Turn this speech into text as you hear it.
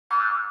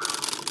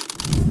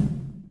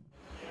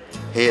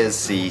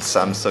Here's the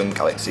Samsung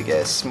Galaxy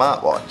Gear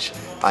smartwatch.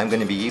 I'm going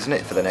to be using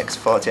it for the next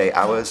 48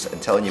 hours and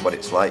telling you what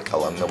it's like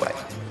along the way.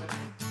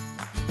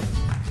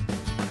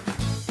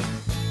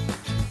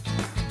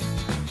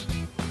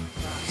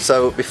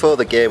 So before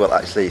the Gear will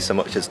actually so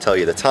much as tell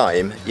you the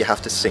time, you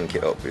have to sync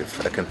it up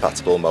with a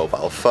compatible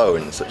mobile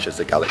phone such as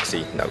the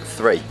Galaxy Note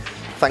 3.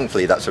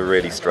 Thankfully that's a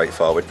really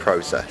straightforward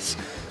process.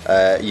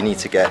 You need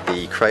to get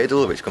the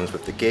cradle which comes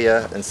with the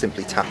Gear and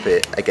simply tap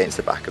it against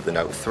the back of the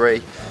Note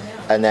 3,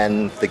 and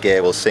then the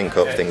Gear will sync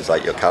up things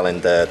like your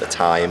calendar, the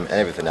time and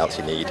everything else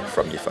you need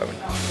from your phone.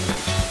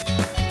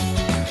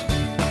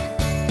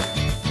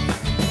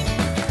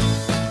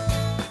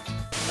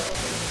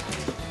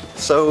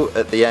 So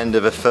at the end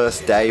of a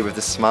first day with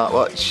the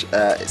smartwatch,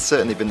 it's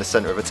certainly been the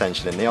centre of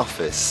attention in the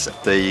office.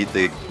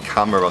 The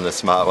camera on the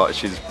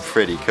smartwatch is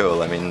pretty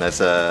cool. I mean,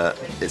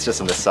 it's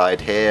just on the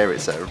side here,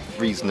 it's a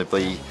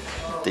reasonably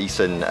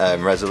decent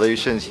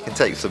resolution. You can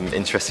take some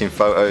interesting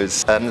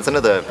photos. There's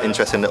another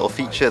interesting little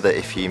feature that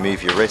if you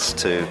move your wrist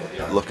to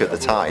look at the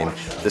time,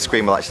 the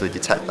screen will actually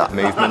detect that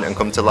movement and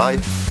come to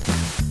life.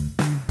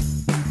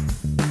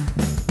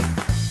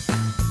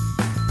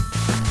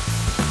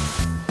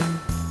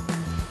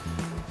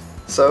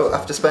 So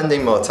after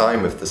spending more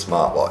time with the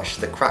smartwatch,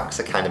 the cracks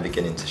are kind of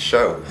beginning to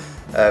show.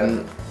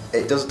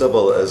 It does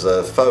double as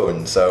a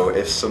phone, so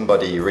if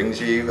somebody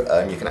rings you,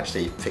 you can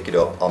actually pick it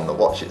up on the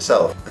watch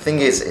itself. The thing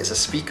is, it's a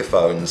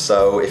speakerphone,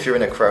 so if you're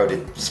in a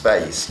crowded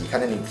space, you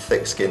kind of need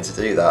thick skin to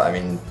do that. I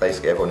mean,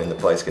 basically everyone in the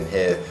place can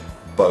hear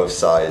both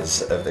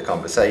sides of the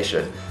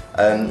conversation.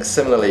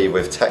 Similarly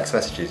with text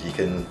messages, you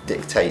can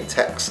dictate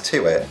text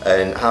to it,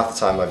 and half the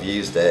time I've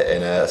used it,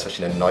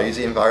 especially in a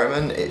noisy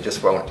environment, it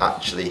just won't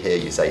actually hear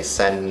you say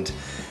send,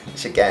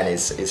 which again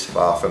is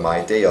far from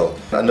ideal.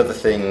 Another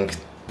thing,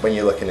 when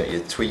you're looking at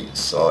your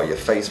tweets or your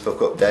Facebook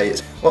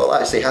updates, what will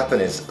actually happen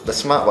is the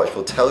smartwatch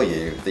will tell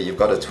you that you've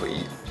got a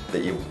tweet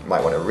that you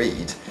might want to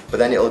read, but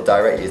then it'll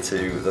direct you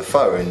to the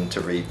phone to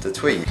read the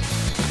tweet.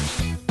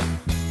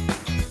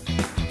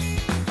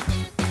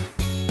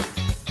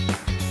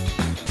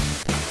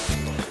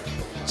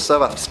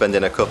 So after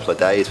spending a couple of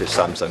days with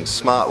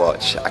Samsung's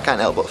smartwatch, I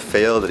can't help but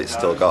feel that it's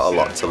still got a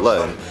lot to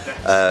learn.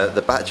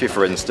 The battery,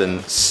 for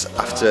instance,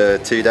 after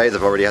 2 days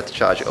I've already had to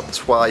charge it up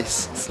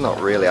twice. It's not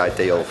really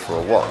ideal for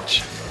a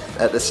watch.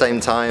 At the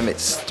same time,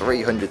 it's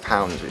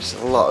 £300, which is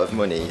a lot of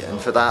money, and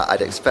for that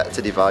I'd expect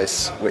a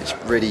device which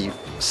really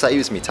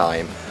saves me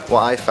time.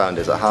 What I found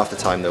is that half the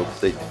time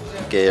the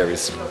Gear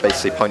is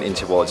basically pointing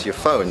towards your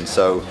phone,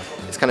 so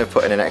it's kind of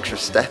putting an extra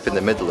step in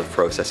the middle of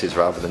processes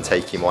rather than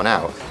taking one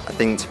out. I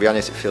think, to be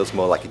honest, it feels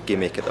more like a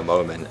gimmick at the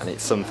moment, and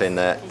it's something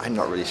that I'm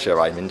not really sure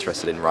I'm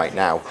interested in right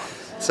now.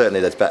 Certainly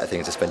there's better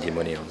things to spend your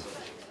money on.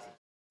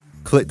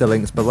 Click the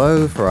links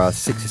below for our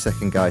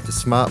 60-second guide to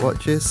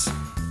smartwatches,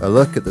 a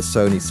look at the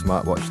Sony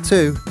Smartwatch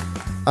 2,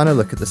 and a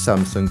look at the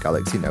Samsung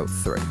Galaxy Note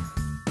 3.